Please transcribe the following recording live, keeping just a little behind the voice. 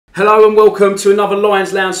Hello and welcome to another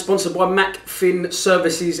Lions Lounge sponsored by Macfin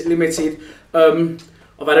Services Limited. I've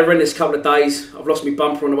had a horrendous couple of days. I've lost my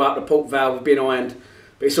bumper on the way up the port valve, been ironed,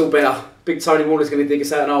 but it's all better. Big Tony Warner's going to dig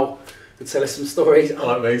us out an hole and tell us some stories.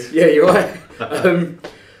 All right, mate. Yeah, you're right.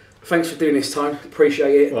 Thanks for doing this, Tone.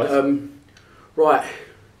 Appreciate it. Right,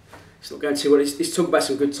 it's not going too well. Let's talk about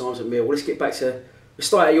some good times at Mill. Let's get back to the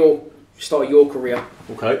start of your career.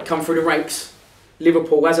 Okay. Come through the ranks.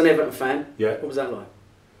 Liverpool as an Everton fan. Yeah. What was that like?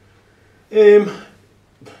 It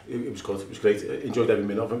was good. It was great. I enjoyed every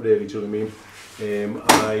minute of it, really. Do you know what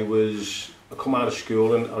I mean? I come out of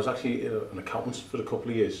school and I was actually an accountant for a couple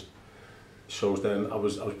of years. So then I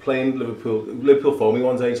was playing Liverpool. Liverpool phoned me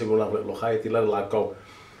one day and said, "We'll have a little look at it." They let a lad go.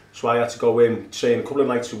 So I had to go in, train a couple of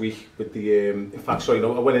nights a week with the. In fact, I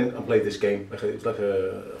went in and played this game. It was like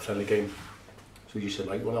a friendly game. So you said,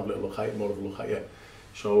 "Like, we'll have a little look at it, more of a look at you."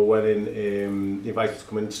 So I went in. They invited to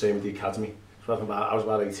come in and stay with the academy. So I was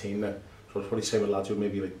about 18 then. So I was probably the same with lads who were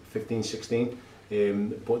maybe like 15, 16.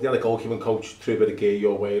 But they had a goalkeeping coach, threw a bit of gear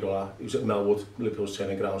your way and all that. It was at Melwood, Liverpool's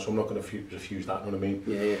training ground, so I'm not going to refuse that, you know what I mean?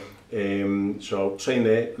 Yeah. So trained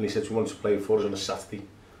there, and he said he wanted to play for us on a Saturday.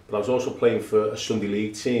 But I was also playing for a Sunday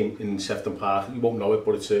League team in Sefton Park. You won't know it,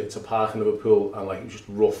 but it's a park in Liverpool, and like it was just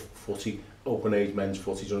rough footy, open age men's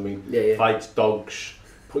footy, do you know what I mean? Yeah. Fights, dogs,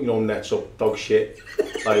 putting your own nets up, dog shit,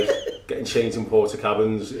 like getting changed in porta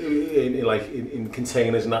cabins, in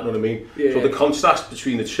containers and that, you know what I mean? Yeah. So the contrast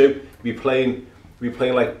between the two, you'd be playing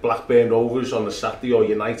like Blackburn Rovers on the Saturday or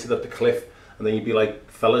United at the Cliff, and then you'd be like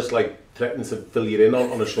fellas like threatening to fill you in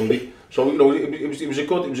on a Sunday. So it was a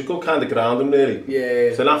good kind of grounding, really.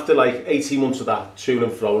 Yeah. So then after like 18 months of that, to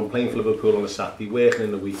and fro, and playing for Liverpool on a Saturday, working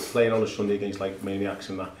in the week, playing on a Sunday against like maniacs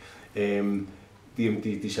and that,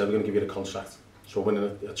 they said we're going to give you a contract. So I went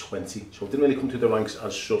in at 20. So it didn't really come through the ranks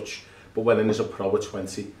as such, but went in as a pro at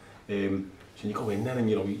 20. So you go in there and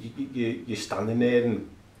you're standing there and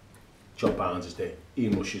John Barnes is there,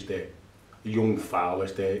 Ian Rush is there, a young Fowler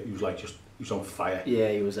is there, he was on fire.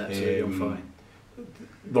 Yeah, he was absolutely on fire.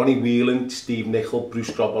 Ronnie Whelan, Steve Nicol,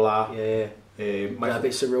 Bruce Grobbelaar. Yeah. It was a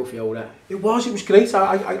bit surreal for you, all that. It was great.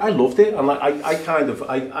 I loved it, and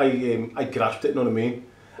I grasped it, you know what I mean?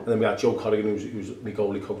 And then we had Joe Corrigan, who was my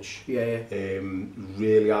goalie coach. Yeah.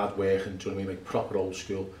 Really hard working, do you know what I mean? Like proper old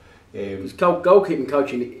school. Because goalkeeping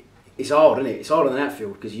coaching, it's hard, isn't it? It's harder than that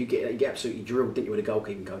field because you get absolutely drilled, didn't you, with the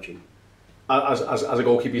goalkeeping coaching? As a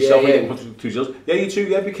goalkeeper yourself, yeah. You put through drills. Yeah, you too.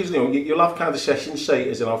 Yeah, because you'll have kind of sessions, say,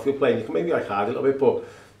 as an outfield player, you can maybe like hide a little bit, but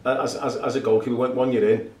as a goalkeeper, once you're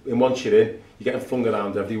in, you're getting flung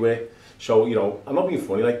around everywhere. So I'm not being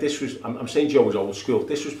funny. Like this was, I'm saying Joe was old school.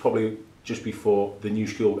 This was probably just before the new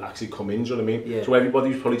school actually come in. Do you know what I mean? Yeah. So everybody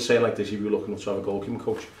was probably saying like this if you were looking up to have a goalkeeping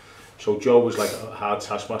coach. So Joe was like a hard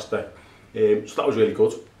taskmaster. So that was really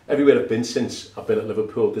good. Everywhere I've been since I've been at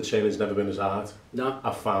Liverpool, the training's never been as hard. No.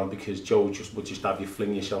 I've found, because Joe would just have you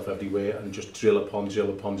fling yourself everywhere and just drill upon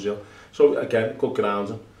drill. So again, good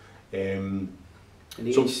grounding. Any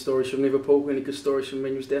stories from Liverpool? Any good stories from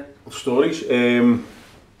when you was there? Stories?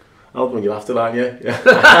 I'll bring you after that, yeah.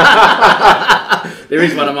 There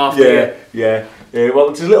is one I'm after. Yeah. Well,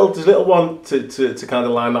 there's a little one to kind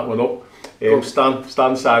of line that one up.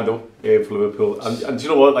 Stan signed up for Liverpool, and do you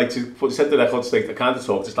know what? Like to set the record straight, I kind of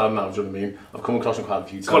talk to Stan now. Do you know what I mean? I've come across him quite a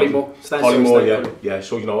few times. Collymore, yeah.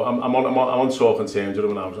 So I'm on talking terms.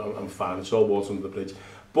 You know, I'm fine. It's all water under the bridge.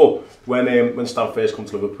 But when Stan first came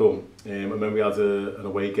to Liverpool, I remember we had an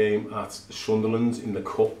away game at Sunderland in the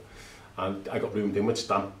cup, and I got roomed in with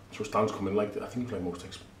Stan. So Stan's coming like I think he was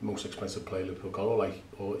like most expensive player Liverpool got,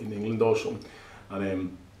 or in England or something,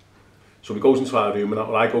 and so he goes into our room, and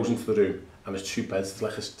I goes into the room. And there's two beds,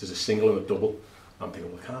 there's a single and a double. I'm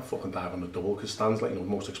thinking, well, I can't fucking dive on the double because Stan's like, the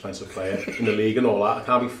most expensive player in the league and all that. I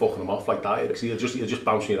can't be fucking him off like that because he'll just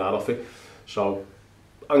bounce me that off it. So,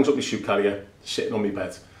 hangs up my shoe carrier, sitting on my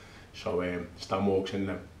bed. So, Stan walks in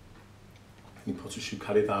there. And he puts his shoe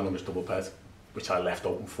carrier down on his double bed, which I left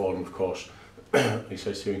open for him, of course. He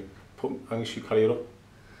says to me, hang your shoe carrier up.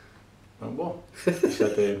 I went, what? He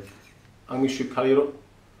said, hang your shoe carrier up.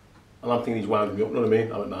 And I'm thinking he's winding me up, you know what I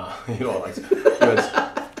mean? I went, nah, you're alright. He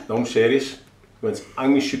went, no, I'm serious. He went,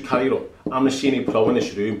 hang my shoe carrier up. I'm the senior pro in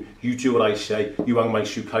this room. You do what I say. You hang my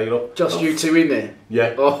shoe carrier up. Just you two in there?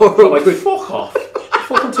 Yeah. Oh, so I'm like, fuck off.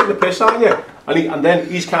 Fucking take the piss, aren't you? And then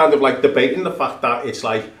he's kind of like debating the fact that it's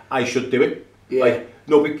like, I should do it. Yeah. Like,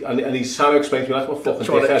 no, and he's trying to explain to me, that's what fucking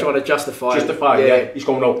trying to justify it. Yeah. He's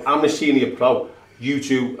going, no, I'm the senior pro. You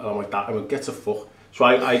two, and I'm like that. I went, get the fuck. So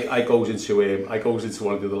I goes into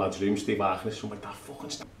one of the other lads' rooms, Steve Harkness. So I'm like, that fucking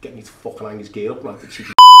get me to fucking hang his gear up, like the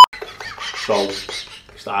cheeky. So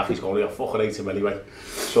Starkey's going, I fucking hate him anyway.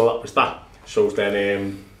 So that was that. So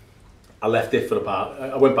then I left it for about,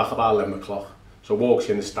 I went back about 11 o'clock. So walks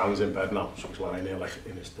in, the Stan's in bed now, so he's lying there like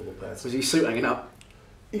in his double bed. Was his suit hanging up?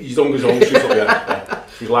 He's done his own suit up, yeah.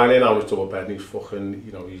 He's lying there now in his double bed and he's fucking,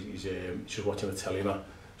 you know, he's just watching the telly now.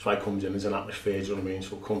 So I comes in, there's an atmosphere, do you know what I mean?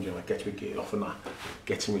 So he comes in, like, gets me geared off and that,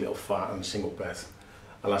 gets me a little fat and single bed.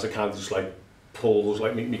 And as I kind of just like pulls,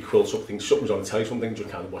 like me quilt something, something's on the telly, something, just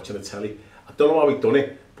kind of watching the telly. I don't know how he'd done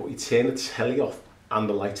it, but he turned the telly off and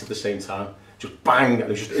the lights at the same time. Just bang, and it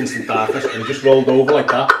was just instant darkness, and he just rolled over like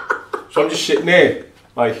that. So I'm just sitting there,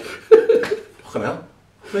 like, fucking hell,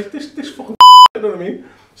 like this fucking you know what I mean?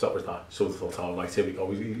 So that was that. So I thought, oh, right, here we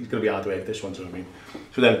go, he's going to be hard work, this one, do you know what I mean?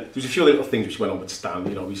 So then, there was a few little things which went on with Stan,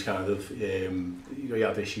 you know, he's kind of, you know, he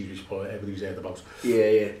had issues which everybody's heard about.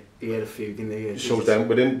 Yeah, he had a few, didn't he? So then,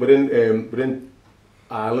 we're in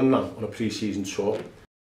Ireland now, on a pre-season tour.